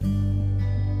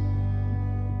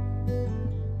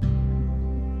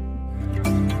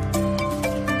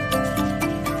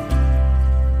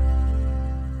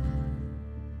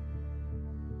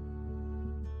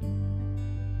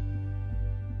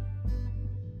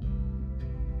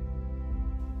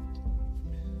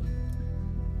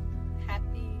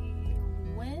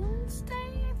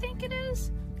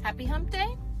Happy hump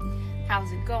day.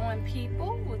 How's it going,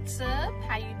 people? What's up?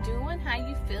 How you doing? How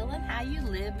you feeling? How you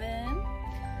living?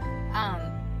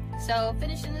 So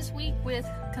finishing this week with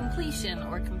completion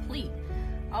or complete.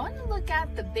 I want to look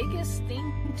at the biggest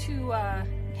thing to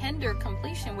hinder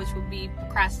completion, which would be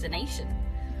procrastination.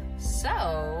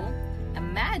 So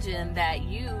imagine that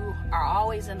you are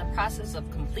always in the process of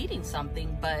completing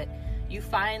something, but you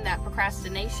find that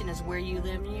procrastination is where you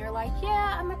live and you're like,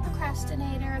 yeah, I'm a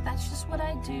procrastinator. That's just what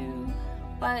I do.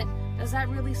 But does that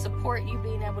really support you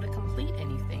being able to complete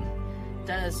anything?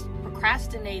 Does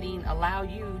procrastinating allow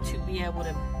you to be able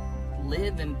to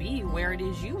live and be where it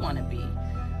is you want to be?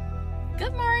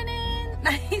 Good morning.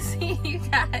 Nice seeing you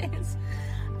guys.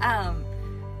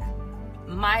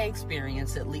 My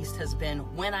experience, at least, has been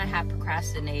when I have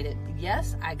procrastinated,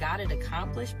 yes, I got it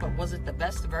accomplished, but was it the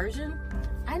best version?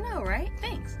 I know, right?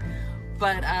 Thanks.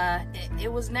 But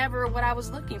it was never what I was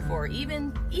looking for.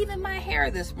 Even my hair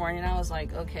this morning, I was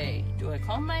like, okay, do I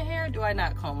comb my hair? Do I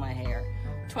not comb my hair?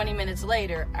 20 minutes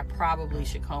later, I probably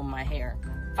should comb my hair.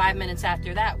 5 minutes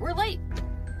after that, we're late.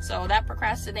 So that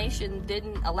procrastination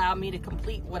didn't allow me to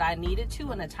complete what I needed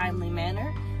to in a timely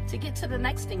manner to get to the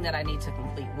next thing that I need to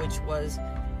complete, which was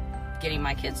getting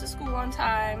my kids to school on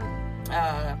time,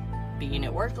 being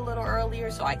at work a little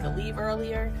earlier so I could leave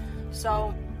earlier.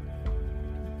 So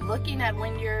looking at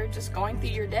when you're just going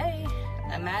through your day,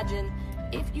 imagine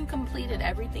if you completed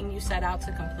everything you set out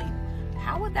to complete,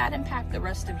 how would that impact the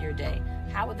rest of your day?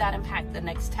 How would that impact the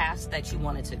next task that you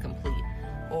wanted to complete,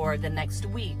 or the next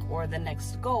week, or the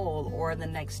next goal, or the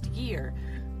next year?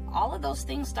 All of those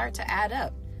things start to add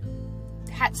up.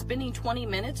 Spending 20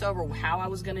 minutes over how I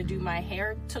was going to do my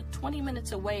hair took 20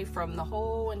 minutes away from the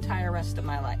whole entire rest of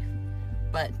my life.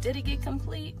 But did it get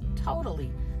complete?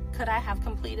 Totally. Could I have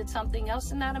completed something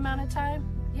else in that amount of time?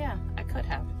 Yeah, I could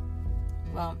have.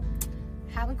 Well,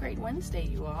 have a great Wednesday,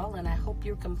 you all, and I hope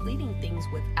you're completing things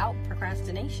without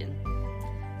procrastination.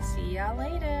 See y'all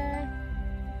later.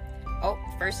 Oh,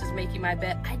 first is making my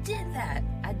bed. I did that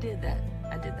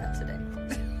today.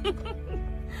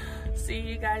 See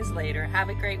you guys later. Have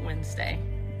a great Wednesday.